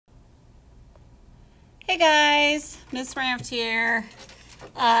Hey guys, Miss Raft here.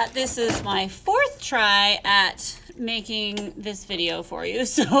 This is my fourth try at making this video for you,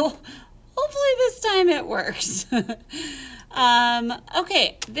 so hopefully this time it works.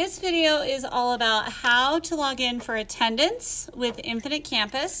 Okay, this video is all about how to log in for attendance with Infinite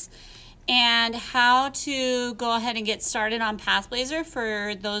Campus and how to go ahead and get started on Pathblazer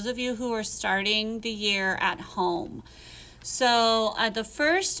for those of you who are starting the year at home. So the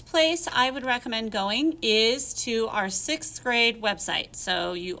first place I would recommend going is to our 6th grade website.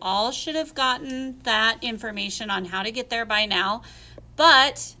 So you all should have gotten that information on how to get there by now.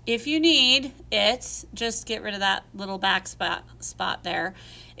 But if you need it, just get rid of that little back spot there.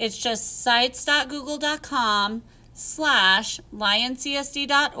 It's just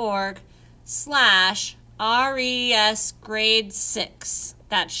sites.google.com/lioncsd.org/res grade 6.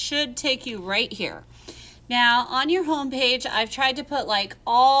 That should take you right here. Now, on your home page, I've tried to put like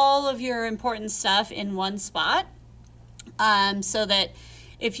all of your important stuff in one spot so that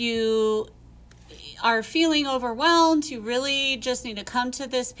if you are feeling overwhelmed, you really just need to come to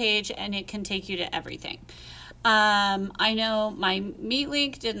this page and it can take you to everything. I know my Meet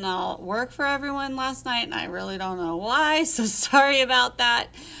link did not work for everyone last night and I really don't know why, so sorry about that.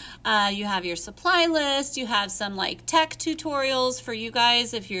 You have your supply list, you have some like tech tutorials for you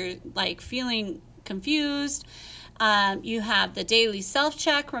guys if you're like feeling confused. You have the daily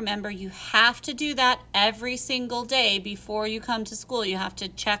self-check. Remember, you have to do that every single day before you come to school. You have to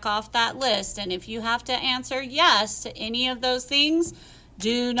check off that list, and if you have to answer yes to any of those things,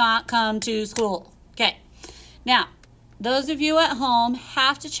 do not come to school. Okay, now those of you at home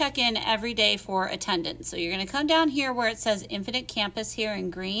have to check in every day for attendance. So you're going to come down here where it says Infinite Campus here in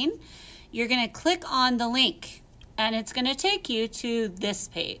green. You're going to click on the link and it's going to take you to this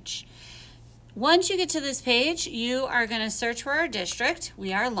page. Once you get to this page, you are going to search for our district.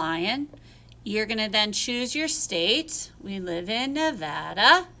 We are Lion. You're going to then choose your state. We live in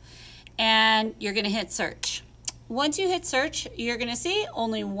Nevada. And you're going to hit search. Once you hit search, you're going to see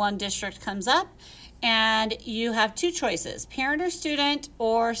only one district comes up. And you have two choices, parent or student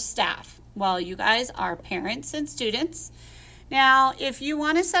or staff. Well, you guys are parents and students. Now, if you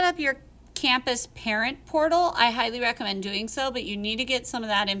want to set up your campus parent portal, I highly recommend doing so, but you need to get some of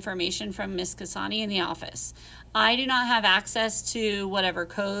that information from Miss Kasani in the office. I do not have access to whatever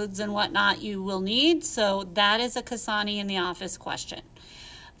codes and whatnot you will need, so that is a Kasani in the office question.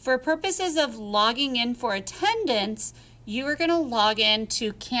 For purposes of logging in for attendance, you are going to log in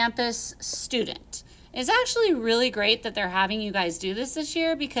to Campus Student. It's actually really great that they're having you guys do this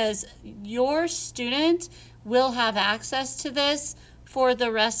year because your student will have access to this for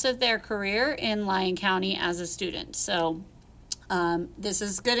the rest of their career in Lyon County as a student. So this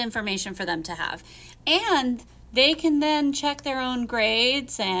is good information for them to have. And they can then check their own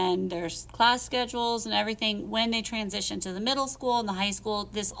grades and their class schedules and everything when they transition to the middle school and the high school.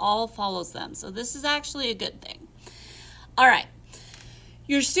 This all follows them. So this is actually a good thing. All right.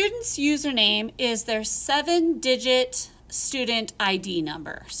 Your student's username is their 7-digit student ID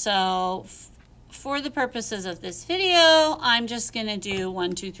number. So for the purposes of this video, I'm just going to do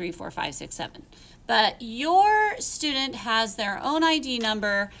 1, 2, 3, 4, 5, 6, 7. But your student has their own ID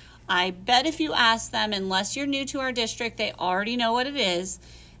number. I bet if you ask them, unless you're new to our district, they already know what it is.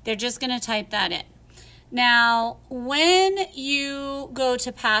 They're just going to type that in. Now, when you go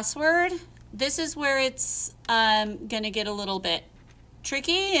to password, this is where it's going to get a little bit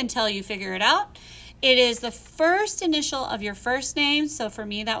tricky until you figure it out. It is the first initial of your first name. So for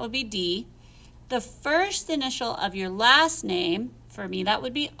me, that would be D. The first initial of your last name, for me that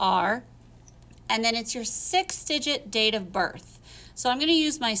would be R, and then it's your 6-digit date of birth. So I'm going to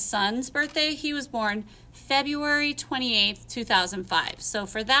use my son's birthday. He was born February 28th, 2005. So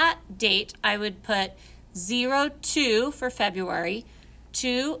for that date, I would put 02 for February,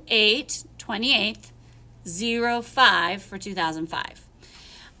 28th, 05 for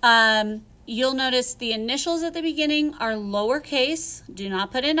 2005. You'll notice the initials at the beginning are lowercase. Do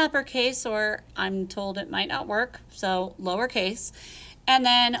not put in uppercase or I'm told it might not work. So lowercase. And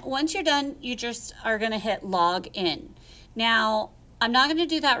then once you're done, you just are going to hit log in. Now, I'm not going to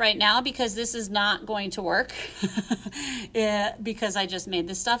do that right now because this is not going to work because I just made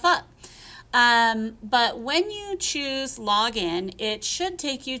this stuff up. But when you choose log in, it should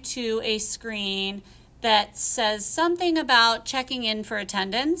take you to a screen that says something about checking in for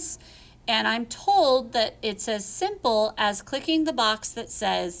attendance. And I'm told that it's as simple as clicking the box that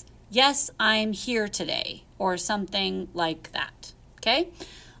says, yes, I'm here today, or something like that, okay?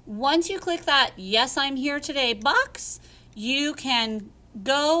 Once you click that, yes, I'm here today box, you can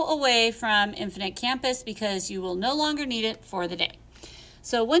go away from Infinite Campus because you will no longer need it for the day.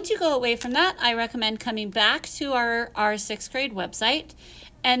 So once you go away from that, I recommend coming back to our sixth grade website,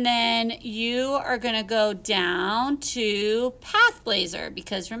 and then you are going to go down to Pathblazer,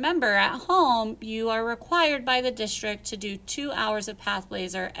 because remember, at home you are required by the district to do 2 hours of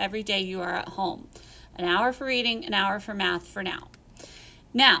Pathblazer every day you are at home. An hour for reading, an hour for math for now.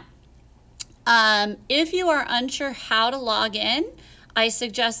 Now, if you are unsure how to log in, I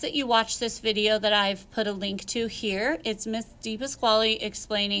suggest that you watch this video that I've put a link to here. It's Miss Dee Pasquale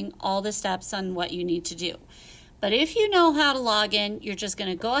explaining all the steps on what you need to do. But if you know how to log in, you're just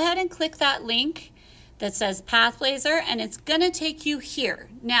going to go ahead and click that link that says Pathblazer, and it's going to take you here.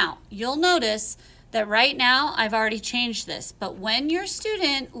 Now, you'll notice that right now I've already changed this, but when your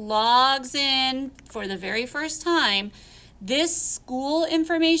student logs in for the very first time, this school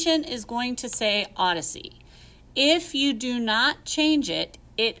information is going to say Odyssey. If you do not change it,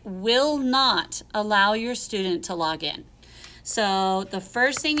 it will not allow your student to log in. So the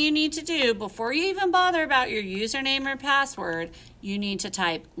first thing you need to do before you even bother about your username or password, you need to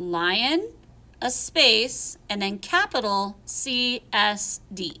type lion, a space, and then capital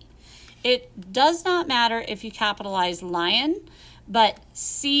CSD. It does not matter if you capitalize lion, but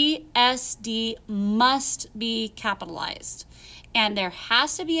CSD must be capitalized. And there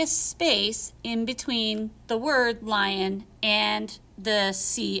has to be a space in between the word lion and the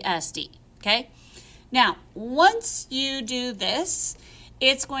CSD, okay? Now, once you do this,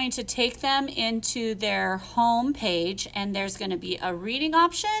 it's going to take them into their home page, and there's going to be a reading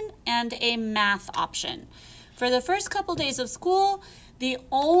option and a math option. For the first couple days of school, the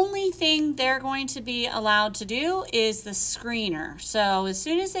only thing they're going to be allowed to do is the screener. So as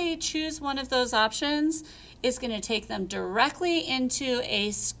soon as they choose one of those options, it's going to take them directly into a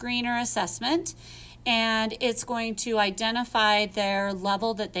screener assessment, and it's going to identify their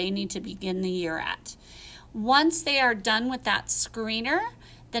level that they need to begin the year at. Once they are done with that screener,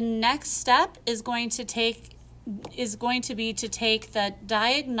 the next step is going to be to take the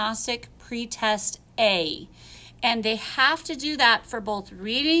diagnostic pretest A, and they have to do that for both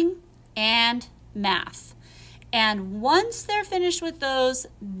reading and math. And once they're finished with those,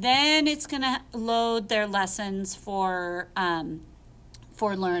 then it's going to load their lessons for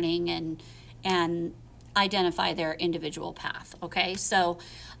learning and identify their individual path. Okay, so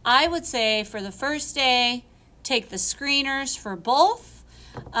I would say for the first day, take the screeners for both,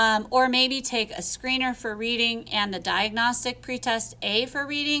 or maybe take a screener for reading and the diagnostic pretest A for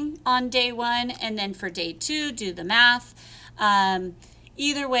reading on day 1, and then for day 2, do the math.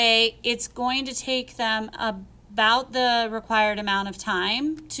 Either way, it's going to take them about the required amount of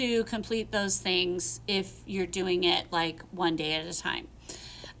time to complete those things if you're doing it like one day at a time,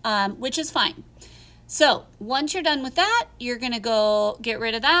 which is fine. So once you're done with that, you're going to go get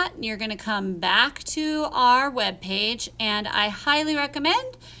rid of that, and you're going to come back to our web page, and I highly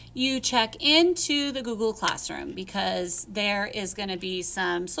recommend you check into the Google Classroom, because there is going to be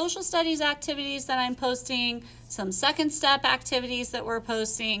some social studies activities that I'm posting, some second step activities that we're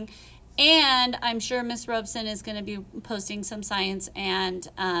posting, and I'm sure Miss Robeson is going to be posting some science and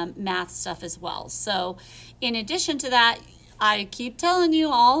math stuff as well. So in addition to that, I keep telling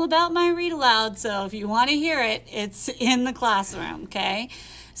you all about my read aloud, so if you want to hear it, it's in the classroom, okay?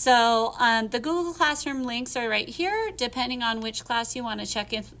 So the Google Classroom links are right here, depending on which class you want to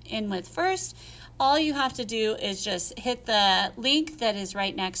check in with first. All you have to do is just hit the link that is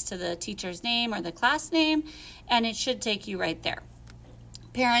right next to the teacher's name or the class name, and it should take you right there.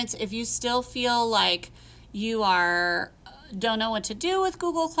 Parents, if you still feel like you don't know what to do with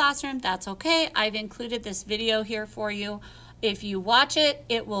Google Classroom, that's okay. I've included this video here for you. If you watch it,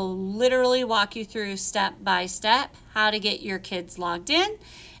 it will literally walk you through step by step how to get your kids logged in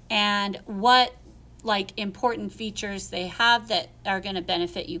and what important features they have that are going to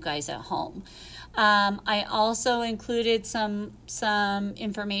benefit you guys at home. I also included some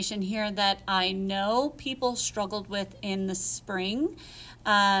information here that I know people struggled with in the spring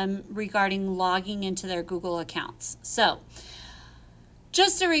regarding logging into their Google accounts. So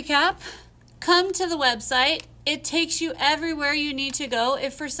just to recap, come to the website. It takes you everywhere you need to go.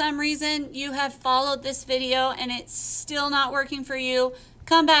 If for some reason you have followed this video and it's still not working for you,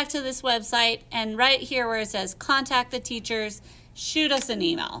 come back to this website, and right here where it says contact the teachers, shoot us an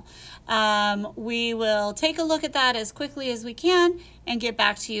email. We will take a look at that as quickly as we can and get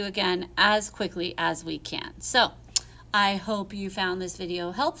back to you again as quickly as we can. So I hope you found this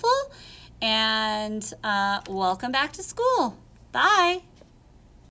video helpful, and welcome back to school. Bye.